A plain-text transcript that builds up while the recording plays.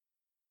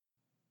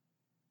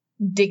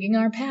Digging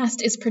Our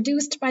Past is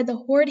produced by the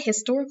Hoard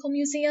Historical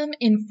Museum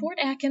in Fort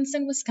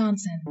Atkinson,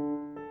 Wisconsin.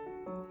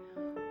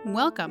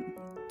 Welcome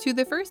to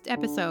the first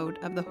episode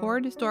of the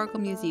Hoard Historical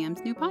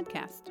Museum's new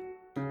podcast.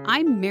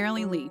 I'm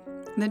Marilee Lee,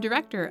 the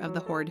director of the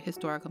Hoard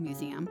Historical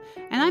Museum,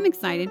 and I'm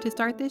excited to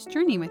start this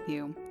journey with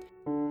you.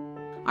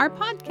 Our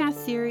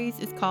podcast series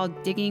is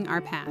called Digging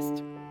Our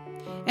Past,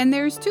 and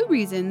there's two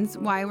reasons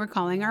why we're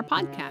calling our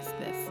podcast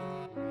this.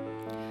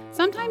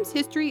 Sometimes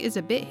history is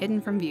a bit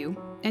hidden from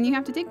view, and you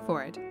have to dig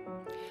for it.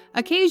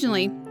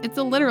 Occasionally, it's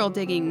a literal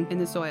digging in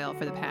the soil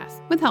for the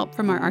past, with help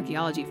from our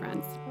archaeology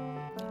friends.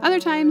 Other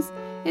times,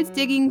 it's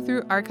digging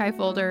through archive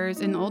folders,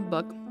 an old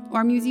book,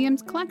 or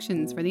museum's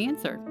collections for the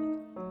answer.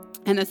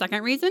 And the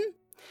second reason?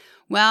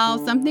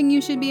 Well, something you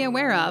should be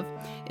aware of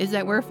is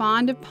that we're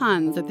fond of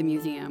puns at the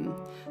museum.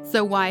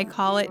 So why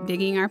call it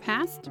Digging Our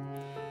Past?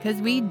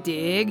 Because we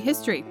dig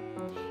history.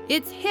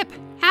 It's hip,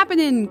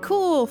 happening,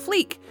 cool,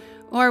 fleek,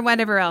 or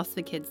whatever else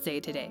the kids say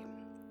today.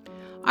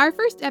 Our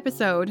first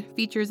episode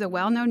features a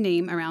well-known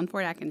name around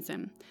Fort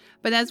Atkinson,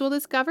 but as we'll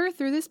discover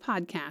through this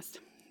podcast,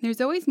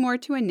 there's always more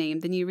to a name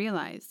than you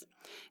realize.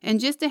 And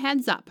just a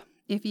heads up,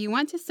 if you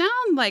want to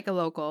sound like a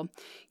local,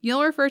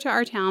 you'll refer to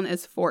our town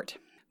as Fort.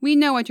 We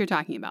know what you're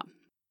talking about.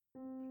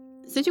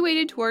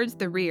 Situated towards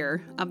the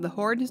rear of the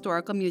Hoard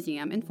Historical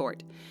Museum in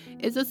Fort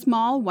is a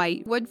small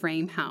white wood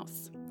frame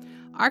house.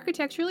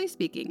 Architecturally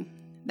speaking,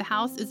 the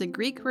house is a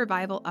Greek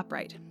Revival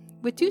upright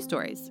with 2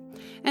 stories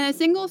and a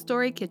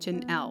single-story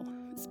kitchen L,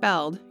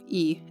 spelled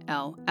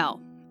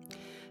E-L-L.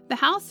 The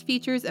house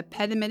features a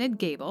pedimented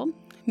gable,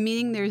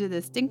 meaning there's a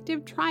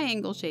distinctive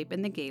triangle shape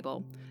in the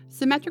gable,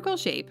 symmetrical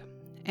shape,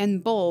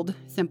 and bold,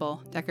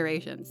 simple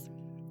decorations.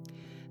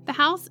 The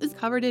house is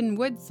covered in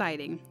wood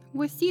siding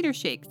with cedar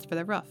shakes for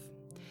the roof.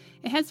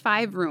 It has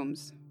 5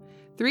 rooms,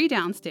 3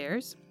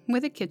 downstairs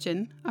with a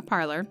kitchen, a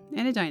parlor,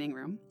 and a dining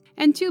room,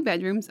 and 2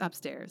 bedrooms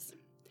upstairs.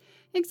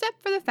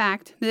 Except for the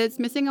fact that it's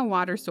missing a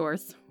water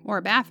source or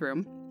a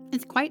bathroom,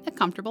 it's quite a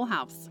comfortable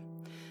house.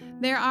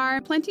 There are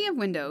plenty of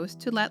windows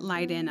to let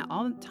light in at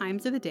all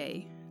times of the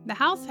day. The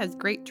house has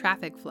great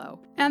traffic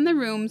flow, and the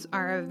rooms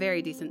are a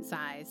very decent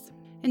size.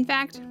 In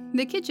fact,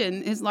 the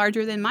kitchen is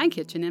larger than my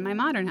kitchen in my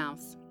modern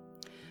house.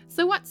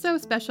 So what's so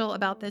special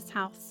about this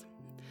house?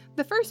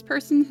 The first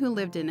person who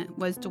lived in it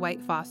was Dwight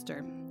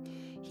Foster.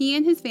 He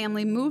and his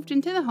family moved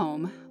into the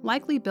home,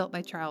 likely built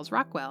by Charles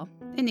Rockwell,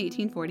 in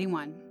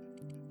 1841.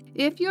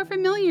 If you're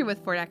familiar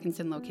with Fort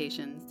Atkinson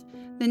locations,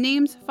 the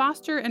names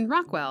Foster and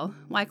Rockwell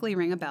likely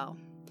ring a bell.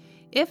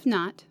 If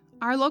not,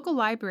 our local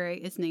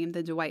library is named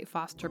the Dwight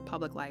Foster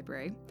Public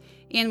Library,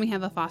 and we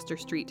have a Foster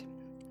Street.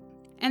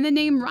 And the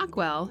name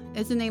Rockwell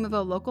is the name of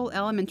a local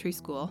elementary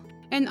school,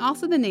 and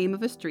also the name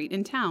of a street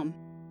in town.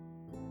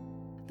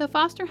 The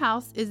Foster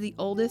House is the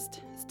oldest,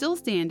 still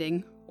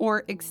standing,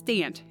 or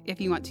extant, if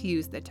you want to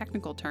use the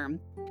technical term,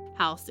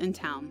 house in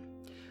town,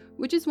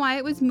 which is why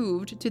it was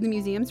moved to the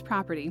museum's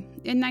property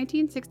in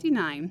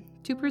 1969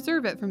 to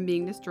preserve it from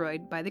being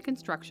destroyed by the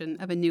construction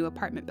of a new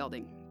apartment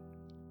building.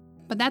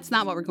 But that's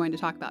not what we're going to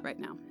talk about right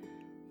now.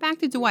 Back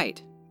to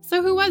Dwight.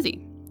 So who was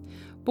he?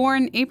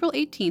 Born April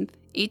 18th,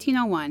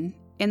 1801,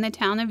 in the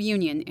town of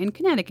Union in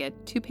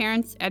Connecticut to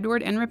parents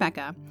Edward and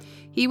Rebecca,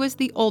 he was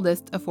the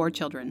oldest of 4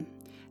 children.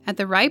 At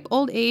the ripe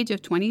old age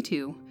of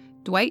 22,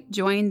 Dwight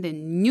joined the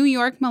New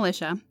York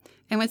militia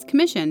and was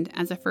commissioned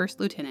as a first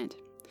lieutenant.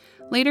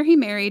 Later he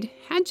married,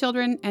 had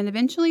children, and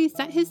eventually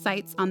set his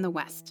sights on the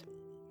West.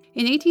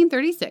 In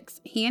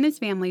 1836, he and his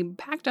family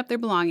packed up their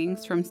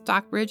belongings from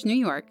Stockbridge, New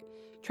York,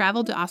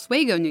 traveled to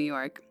Oswego, New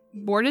York,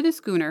 boarded a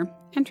schooner,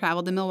 and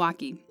traveled to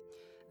Milwaukee.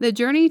 The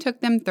journey took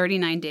them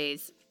 39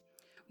 days.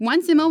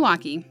 Once in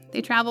Milwaukee,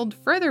 they traveled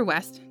further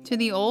west to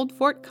the old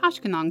Fort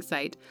Koshkonong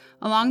site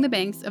along the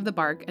banks of the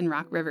Bark and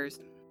Rock Rivers.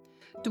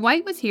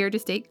 Dwight was here to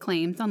stake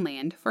claims on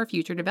land for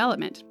future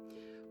development,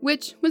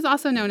 which was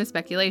also known as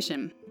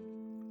speculation.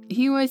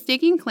 He was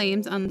staking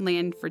claims on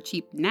land for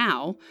cheap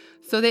now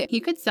so that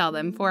he could sell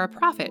them for a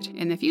profit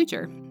in the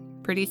future.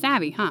 Pretty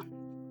savvy, huh?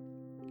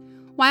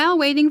 While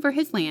waiting for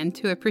his land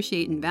to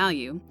appreciate in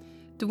value,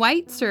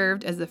 Dwight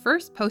served as the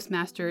first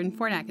postmaster in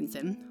Fort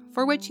Atkinson,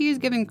 for which he is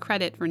given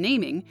credit for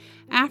naming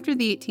after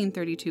the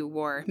 1832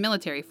 war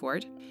military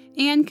fort,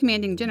 and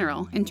commanding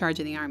general in charge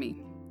of the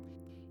army.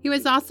 He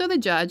was also the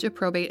judge of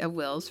probate of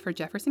wills for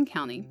Jefferson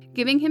County,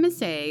 giving him a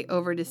say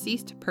over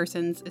deceased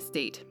person's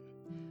estate.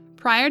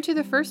 Prior to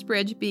the first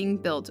bridge being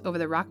built over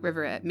the Rock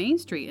River at Main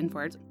Street in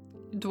Fort,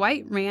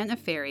 Dwight ran a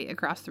ferry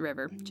across the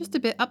river, just a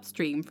bit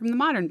upstream from the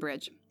modern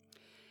bridge.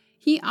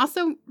 He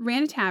also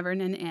ran a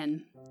tavern and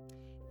inn.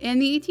 In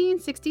the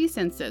 1860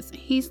 census,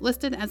 he's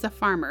listed as a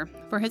farmer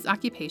for his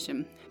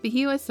occupation, but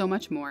he was so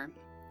much more.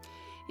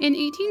 In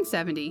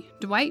 1870,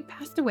 Dwight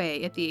passed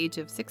away at the age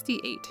of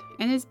 68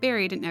 and is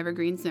buried in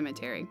Evergreen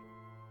Cemetery.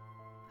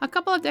 A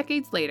couple of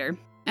decades later,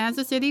 as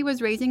the city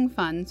was raising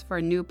funds for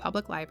a new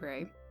public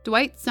library,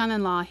 Dwight's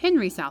son-in-law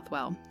Henry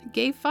Southwell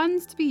gave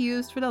funds to be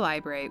used for the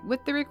library with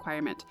the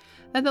requirement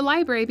that the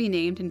library be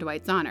named in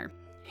Dwight's honor,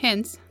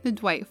 hence the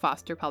Dwight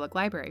Foster Public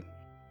Library.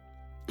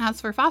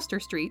 As for Foster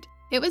Street,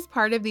 it was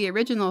part of the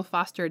original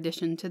Foster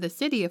addition to the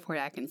city of Fort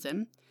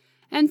Atkinson,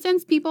 and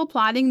since people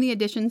plotting the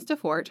additions to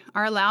Fort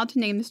are allowed to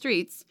name the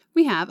streets,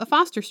 we have a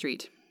Foster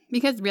Street.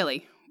 Because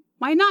really,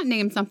 why not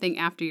name something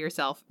after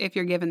yourself if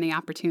you're given the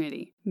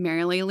opportunity?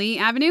 Merrily Lee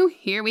Avenue,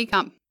 here we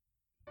come.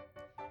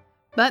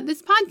 But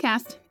this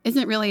podcast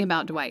isn't really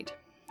about Dwight.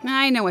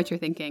 I know what you're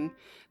thinking.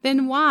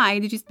 Then why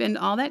did you spend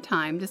all that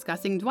time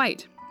discussing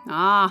Dwight?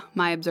 Ah,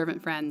 my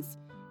observant friends,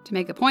 to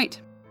make a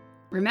point.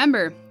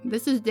 Remember,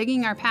 this is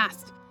digging our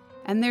past,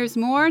 and there's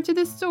more to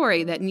this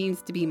story that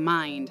needs to be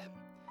mined.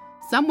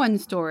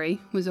 Someone's story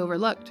was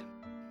overlooked.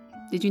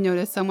 Did you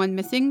notice someone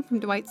missing from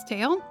Dwight's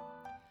tale?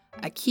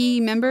 A key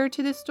member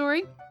to this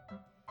story?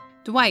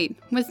 Dwight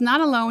was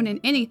not alone in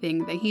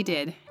anything that he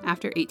did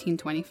after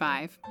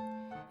 1825.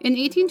 In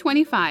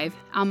 1825,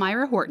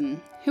 Almira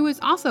Horton, who was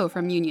also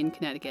from Union,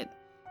 Connecticut,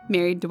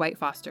 married Dwight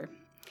Foster.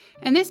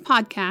 And this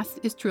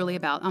podcast is truly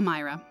about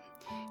Almira.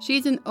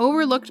 She's an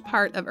overlooked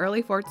part of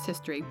early Fort's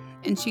history,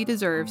 and she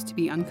deserves to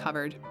be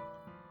uncovered.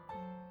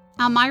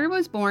 Almira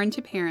was born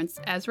to parents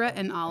Ezra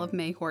and Olive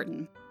May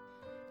Horton.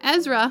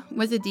 Ezra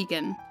was a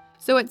deacon,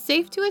 so it's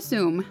safe to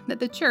assume that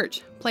the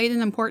church played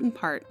an important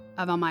part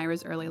of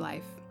Almira's early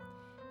life.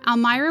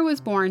 Almira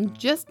was born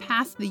just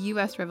past the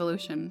U.S.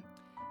 Revolution,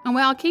 and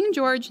while King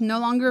George no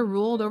longer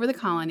ruled over the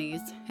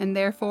colonies, and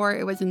therefore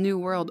it was a new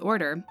world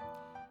order,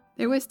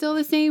 there was still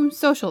the same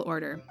social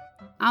order.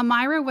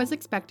 Almira was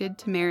expected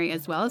to marry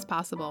as well as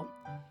possible,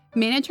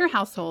 manage her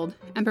household,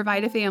 and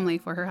provide a family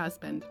for her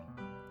husband.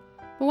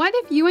 But what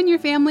if you and your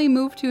family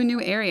move to a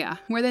new area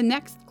where the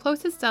next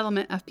closest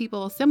settlement of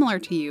people similar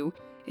to you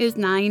is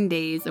 9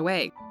 days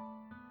away?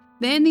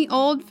 Then the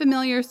old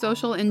familiar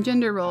social and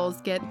gender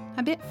roles get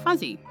a bit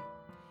fuzzy.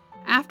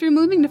 After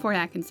moving to Fort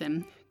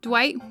Atkinson,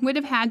 Dwight would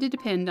have had to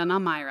depend on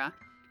Almira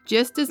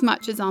just as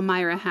much as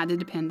Almira had to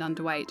depend on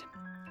Dwight.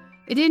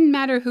 It didn't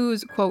matter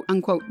whose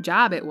quote-unquote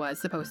job it was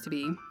supposed to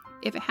be.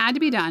 If it had to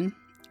be done,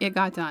 it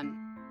got done.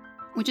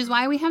 Which is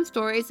why we have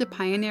stories of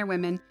pioneer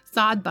women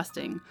sod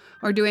busting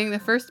or doing the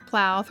first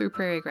plow through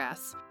prairie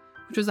grass,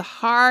 which was a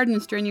hard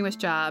and strenuous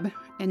job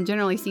and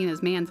generally seen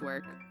as man's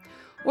work.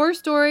 Or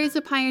stories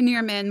of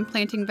pioneer men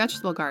planting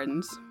vegetable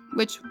gardens,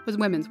 which was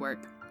women's work.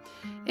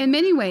 In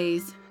many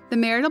ways, the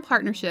marital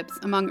partnerships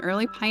among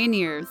early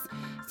pioneers,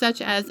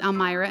 such as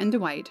Almira and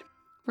Dwight,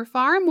 were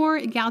far more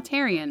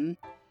egalitarian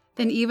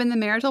than even the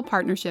marital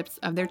partnerships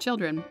of their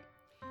children.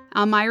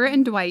 Almira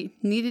and Dwight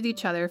needed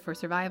each other for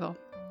survival.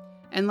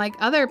 And like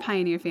other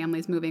pioneer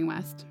families moving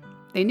west,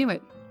 they knew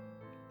it.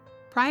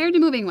 Prior to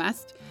moving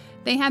west,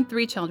 they had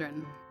 3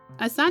 children.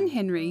 A son,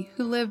 Henry,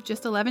 who lived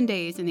just 11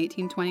 days in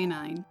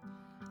 1829.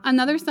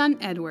 Another son,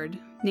 Edward,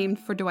 named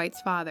for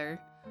Dwight's father,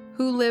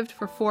 who lived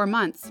for 4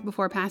 months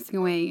before passing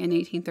away in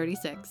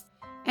 1836.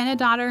 And a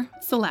daughter,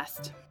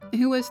 Celeste,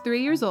 who was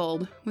 3 years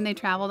old when they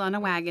traveled on a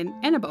wagon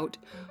and a boat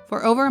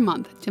for over a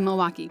month to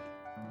Milwaukee.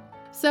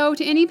 So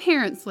to any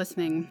parents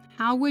listening,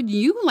 how would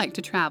you like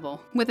to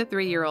travel with a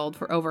 3-year-old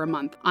for over a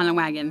month on a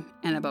wagon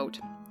and a boat?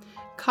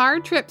 Car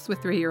trips with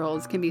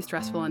 3-year-olds can be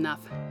stressful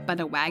enough, but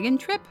a wagon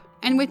trip?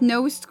 And with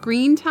no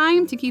screen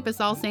time to keep us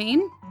all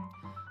sane?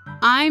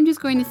 I'm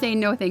just going to say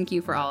no thank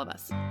you for all of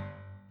us.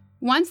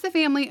 Once the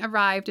family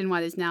arrived in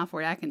what is now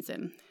Fort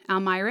Atkinson,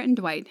 Almira and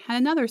Dwight had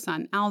another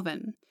son,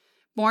 Alvin,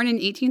 born in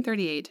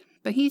 1838,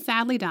 but he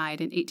sadly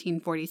died in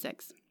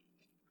 1846.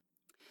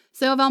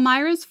 So of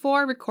Almira's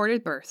 4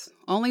 recorded births,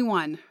 only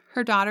one,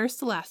 her daughter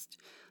Celeste,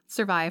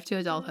 survived to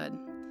adulthood.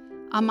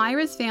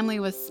 Almira's family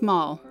was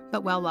small,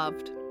 but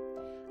well-loved.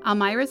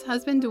 Almira's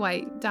husband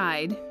Dwight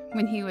died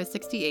when he was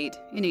 68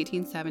 in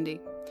 1870.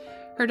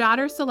 Her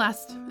daughter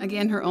Celeste,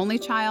 again her only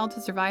child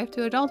to survive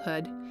to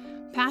adulthood,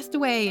 passed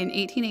away in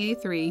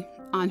 1883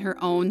 on her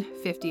own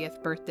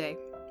 50th birthday.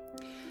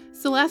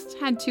 Celeste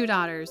had 2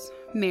 daughters,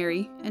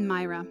 Mary and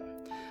Myra.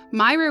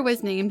 Myra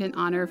was named in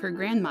honor of her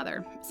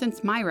grandmother,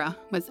 since Myra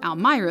was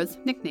Almira's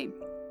nickname.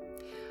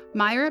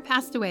 Myra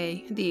passed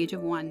away at the age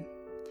of 1.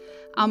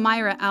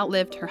 Almira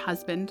outlived her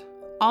husband,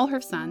 all her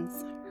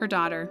sons, her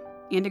daughter,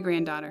 and a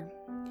granddaughter.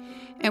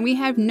 And we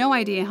have no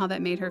idea how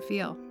that made her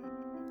feel.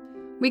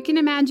 We can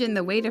imagine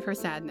the weight of her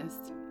sadness,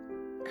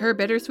 her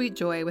bittersweet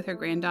joy with her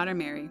granddaughter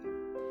Mary,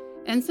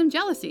 and some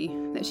jealousy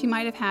that she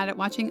might have had at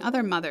watching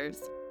other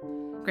mothers,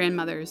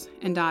 grandmothers,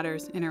 and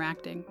daughters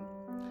interacting.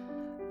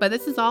 But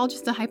this is all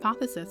just a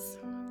hypothesis.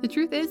 The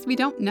truth is, we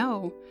don't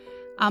know.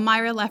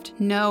 Almira left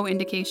no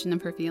indication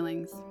of her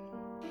feelings.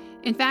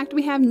 In fact,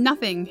 we have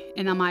nothing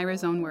in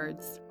Almira's own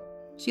words.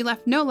 She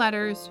left no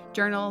letters,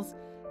 journals,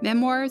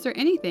 memoirs, or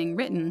anything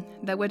written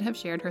that would have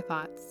shared her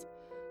thoughts.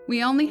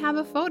 We only have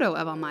a photo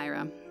of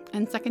Almira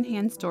and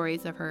secondhand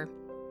stories of her.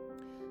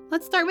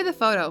 Let's start with a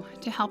photo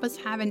to help us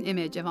have an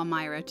image of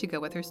Almira to go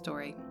with her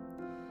story.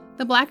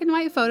 The black and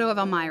white photo of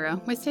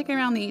Almira was taken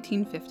around the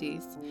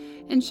 1850s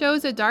and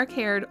shows a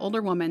dark-haired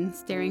older woman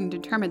staring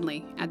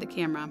determinedly at the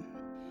camera.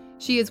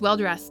 She is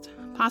well-dressed,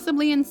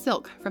 possibly in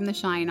silk from the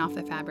shine off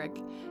the fabric,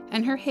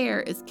 and her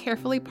hair is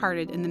carefully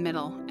parted in the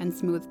middle and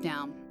smoothed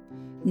down.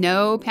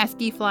 No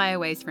pesky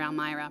flyaways for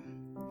Almira.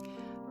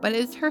 But it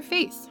is her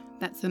face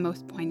that's the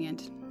most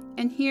poignant.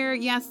 And here,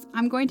 yes,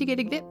 I'm going to get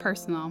a bit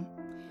personal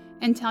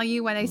and tell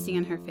you what I see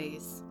in her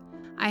face.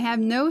 I have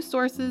no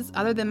sources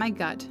other than my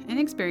gut and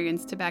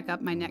experience to back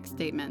up my next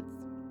statements.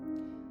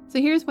 So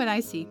here's what I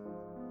see.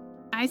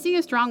 I see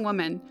a strong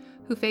woman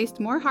who faced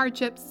more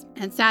hardships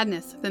and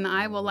sadness than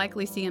I will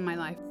likely see in my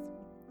life.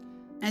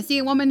 I see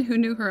a woman who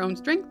knew her own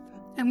strength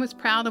and was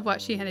proud of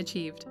what she had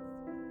achieved.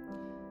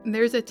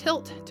 There's a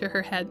tilt to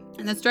her head,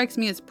 and that strikes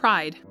me as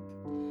pride.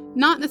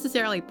 Not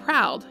necessarily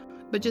proud,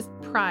 but just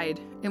pride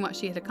in what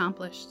she had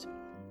accomplished.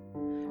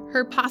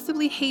 Her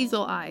possibly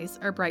hazel eyes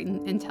are bright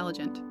and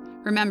intelligent.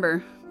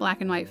 Remember,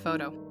 black and white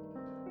photo.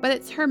 But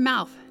it's her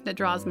mouth that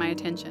draws my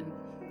attention.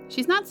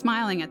 She's not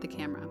smiling at the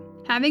camera.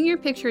 Having your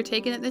picture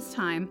taken at this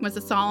time was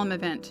a solemn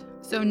event,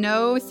 so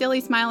no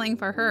silly smiling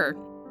for her.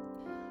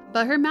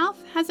 But her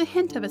mouth has a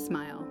hint of a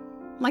smile,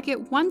 like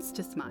it wants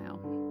to smile.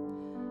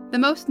 The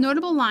most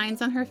notable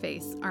lines on her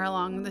face are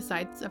along the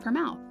sides of her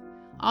mouth,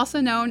 also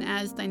known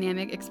as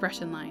dynamic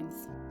expression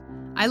lines.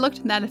 I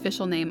looked that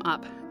official name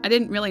up. I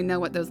didn't really know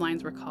what those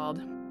lines were called.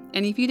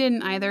 And if you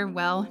didn't either,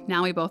 well,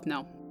 now we both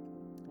know.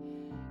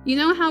 You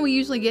know how we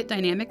usually get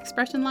dynamic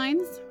expression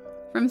lines?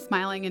 From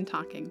smiling and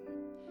talking.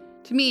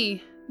 To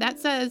me, that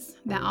says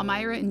that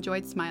Almira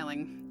enjoyed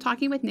smiling,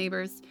 talking with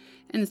neighbors,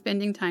 and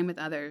spending time with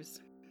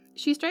others.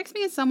 She strikes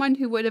me as someone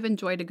who would have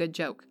enjoyed a good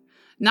joke.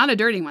 Not a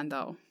dirty one,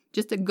 though.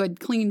 Just a good,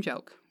 clean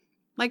joke.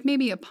 Like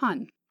maybe a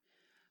pun.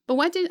 But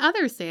what did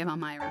others say of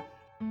Almira?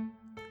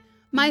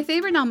 My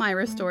favorite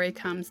Almira story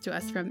comes to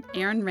us from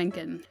Aaron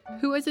Rankin,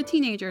 who as a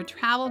teenager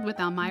traveled with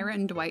Almira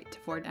and Dwight to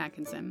Fort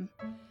Atkinson.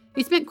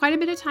 He spent quite a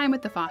bit of time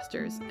with the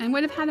Fosters and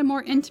would have had a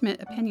more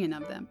intimate opinion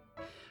of them.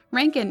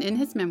 Rankin, in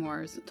his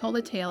memoirs, told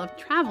a tale of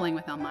traveling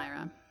with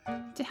Almira.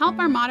 To help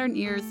our modern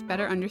ears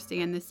better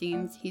understand the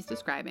scenes he's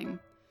describing,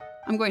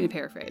 I'm going to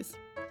paraphrase.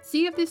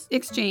 See if this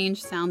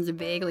exchange sounds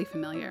vaguely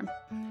familiar.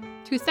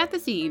 To set the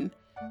scene,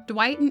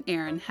 Dwight and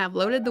Aaron have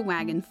loaded the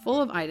wagon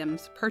full of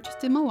items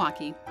purchased in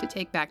Milwaukee to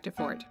take back to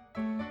Fort.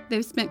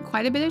 They've spent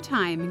quite a bit of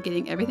time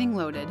getting everything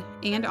loaded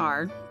and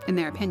are, in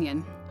their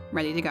opinion,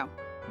 ready to go.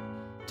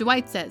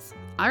 Dwight says,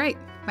 "All right,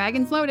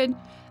 wagon's loaded.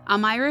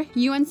 Almira,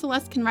 you and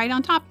Celeste can ride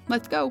on top.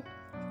 Let's go."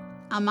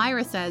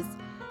 Almira says,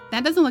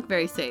 "That doesn't look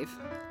very safe.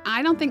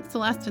 I don't think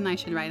Celeste and I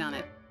should ride on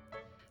it."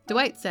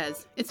 Dwight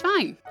says, "It's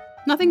fine.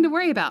 Nothing to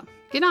worry about.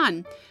 Get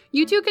on.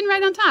 You two can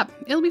ride on top.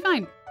 It'll be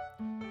fine."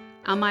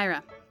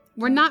 Almira,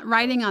 "We're not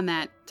riding on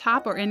that,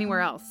 top or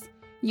anywhere else.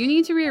 You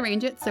need to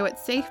rearrange it so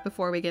it's safe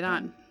before we get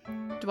on."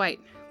 Dwight,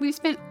 "We've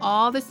spent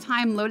all this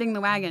time loading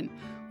the wagon.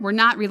 We're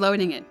not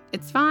reloading it.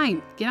 It's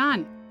fine. Get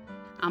on."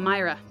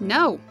 Almira,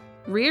 "No.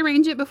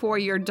 Rearrange it before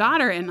your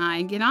daughter and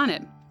I get on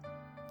it."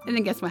 And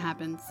then guess what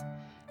happens?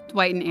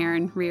 Dwight and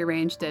Aaron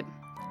rearranged it.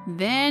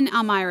 Then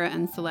Almira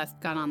and Celeste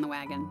got on the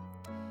wagon.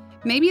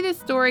 Maybe this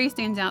story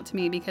stands out to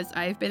me because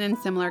I've been in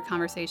similar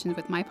conversations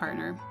with my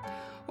partner,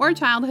 or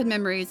childhood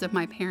memories of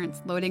my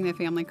parents loading the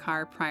family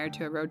car prior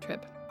to a road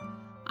trip.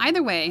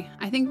 Either way,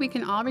 I think we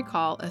can all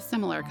recall a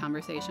similar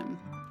conversation.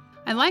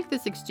 I like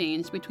this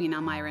exchange between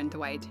Almira and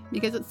Dwight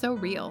because it's so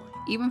real,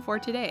 even for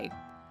today.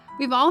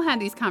 We've all had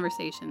these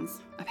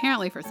conversations,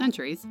 apparently for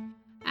centuries,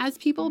 as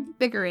people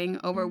bickering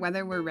over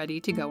whether we're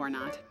ready to go or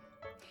not.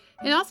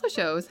 It also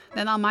shows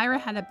that Almira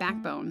had a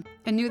backbone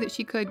and knew that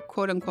she could,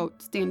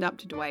 quote-unquote, stand up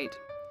to Dwight.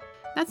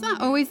 That's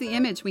not always the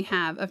image we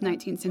have of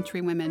 19th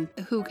century women,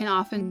 who can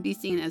often be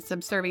seen as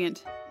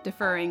subservient,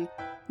 deferring,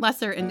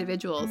 lesser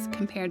individuals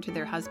compared to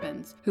their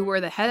husbands, who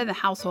were the head of the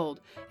household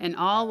and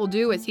all will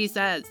do as he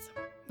says.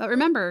 But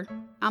remember,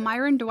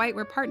 Almira and Dwight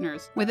were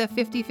partners with a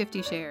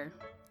 50-50 share.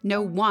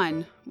 No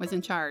one was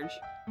in charge,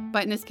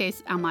 but in this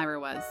case, Almira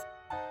was.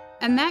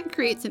 And that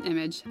creates an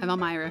image of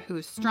Almira who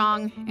is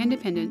strong,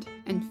 independent,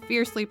 and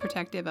fiercely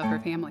protective of her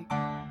family.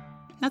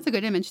 That's a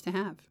good image to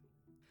have.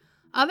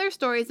 Other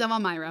stories of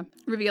Almira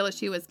reveal that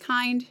she was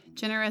kind,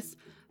 generous,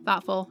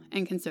 thoughtful,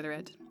 and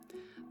considerate.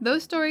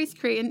 Those stories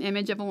create an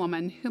image of a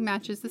woman who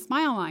matches the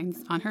smile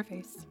lines on her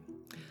face.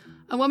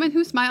 A woman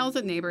who smiles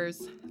at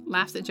neighbors,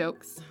 laughs at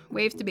jokes,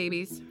 waves to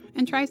babies,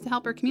 and tries to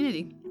help her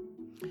community.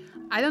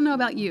 I don't know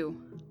about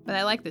you, but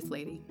I like this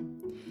lady.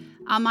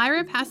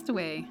 Almira passed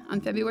away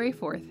on February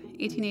 4th,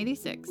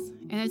 1886,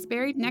 and is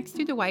buried next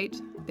to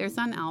Dwight, their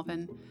son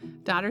Alvin,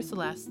 daughter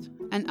Celeste,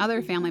 and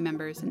other family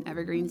members in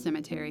Evergreen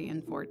Cemetery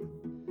in Fort.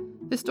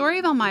 The story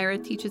of Almira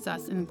teaches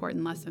us an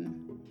important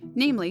lesson.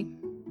 Namely,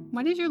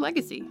 what is your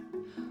legacy?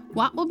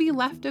 What will be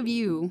left of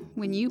you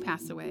when you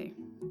pass away?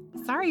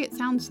 Sorry it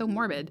sounds so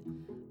morbid,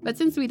 but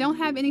since we don't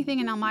have anything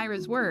in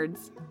Almira's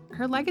words,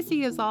 her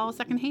legacy is all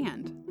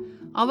secondhand.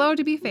 Although,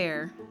 to be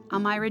fair,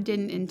 Almira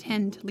didn't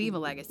intend to leave a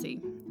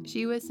legacy.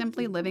 She was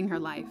simply living her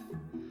life.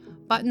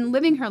 But in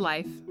living her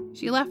life,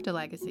 she left a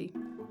legacy.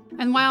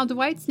 And while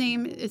Dwight's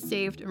name is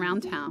saved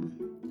around town,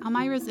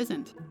 Almira's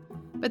isn't.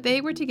 But they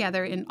were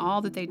together in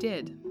all that they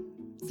did.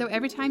 So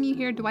every time you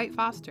hear Dwight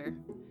Foster,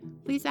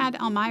 please add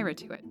Almira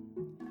to it.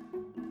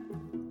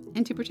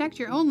 And to protect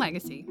your own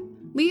legacy,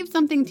 leave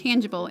something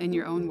tangible in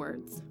your own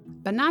words,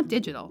 but not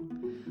digital.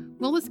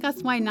 We'll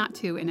discuss why not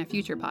to in a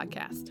future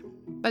podcast.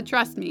 But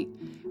trust me,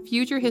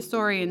 future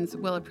historians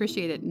will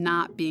appreciate it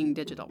not being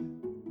digital.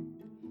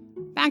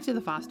 Back to the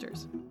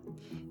Fosters.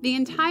 The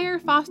entire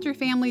Foster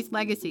family's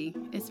legacy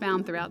is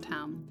found throughout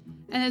town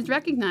and is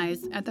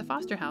recognized at the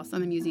Foster House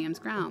on the museum's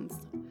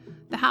grounds.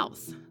 The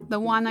house, the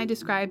one I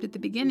described at the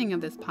beginning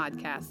of this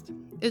podcast,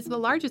 is the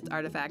largest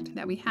artifact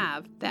that we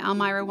have that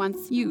Elmira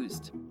once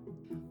used.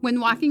 When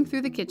walking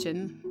through the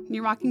kitchen,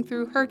 you're walking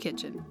through her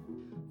kitchen.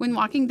 When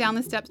walking down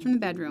the steps from the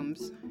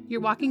bedrooms,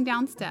 you're walking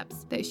down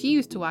steps that she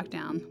used to walk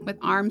down with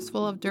arms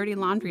full of dirty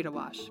laundry to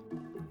wash.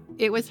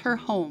 It was her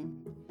home.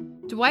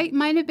 Dwight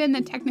might have been the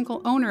technical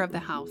owner of the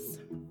house,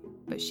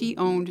 but she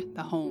owned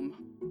the home.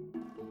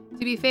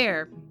 To be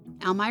fair,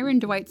 Elmira and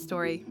Dwight's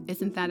story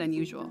isn't that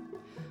unusual.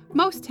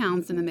 Most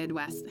towns in the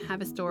Midwest have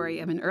a story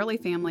of an early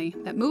family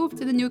that moved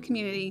to the new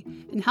community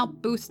and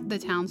helped boost the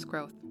town's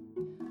growth.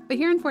 But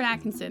here in Fort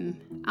Atkinson,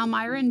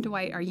 Elmira and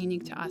Dwight are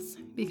unique to us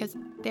because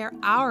they're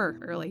our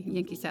early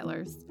Yankee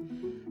settlers.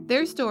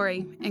 Their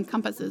story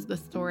encompasses the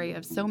story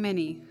of so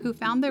many who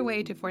found their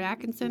way to Fort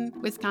Atkinson,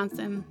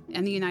 Wisconsin,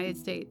 and the United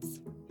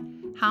States.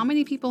 How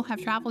many people have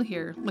traveled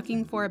here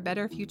looking for a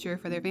better future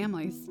for their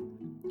families?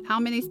 How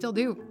many still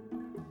do?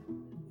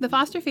 The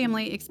Foster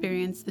family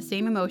experienced the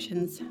same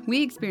emotions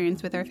we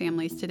experience with our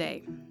families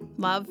today: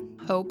 love,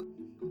 hope,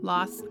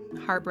 loss,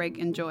 heartbreak,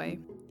 and joy.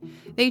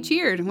 They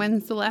cheered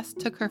when Celeste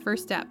took her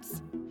first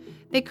steps.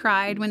 They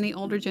cried when the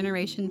older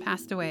generation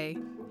passed away.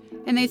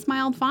 And they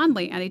smiled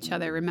fondly at each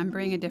other,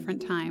 remembering a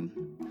different time.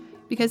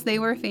 Because they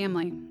were a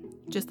family,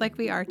 just like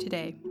we are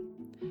today.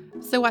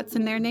 So what's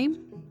in their name?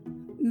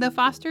 The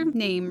Foster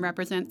name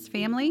represents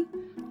family,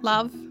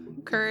 love,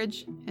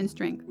 courage, and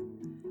strength.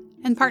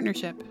 And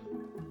partnership.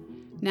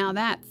 Now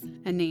that's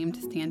a name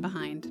to stand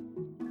behind.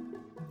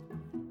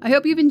 I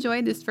hope you've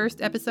enjoyed this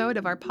first episode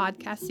of our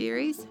podcast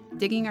series,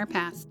 Digging Our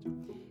Past.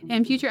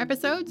 In future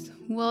episodes,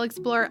 we'll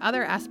explore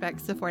other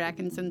aspects of Fort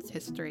Atkinson's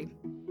history.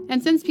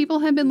 And since people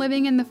have been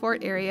living in the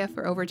fort area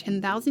for over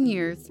 10,000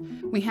 years,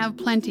 we have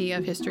plenty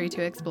of history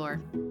to explore.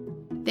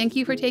 Thank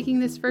you for taking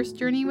this first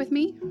journey with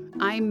me.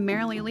 I'm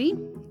Marilee Lee,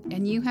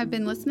 and you have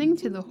been listening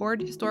to the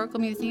Hoard Historical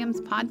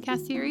Museum's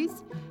podcast series,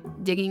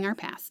 Digging Our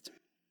Past.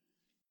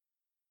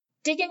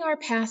 Digging Our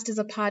Past is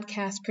a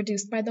podcast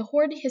produced by the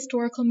Hoard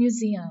Historical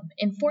Museum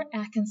in Fort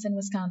Atkinson,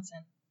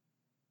 Wisconsin.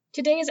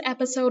 Today's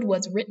episode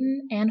was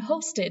written and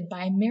hosted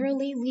by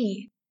Marilee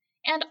Lee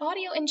and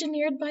audio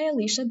engineered by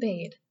Alicia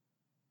Bade.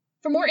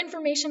 For more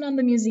information on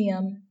the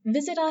museum,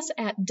 visit us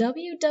at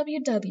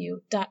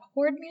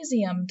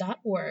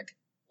www.hoardmuseum.org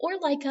or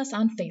like us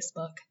on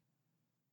Facebook.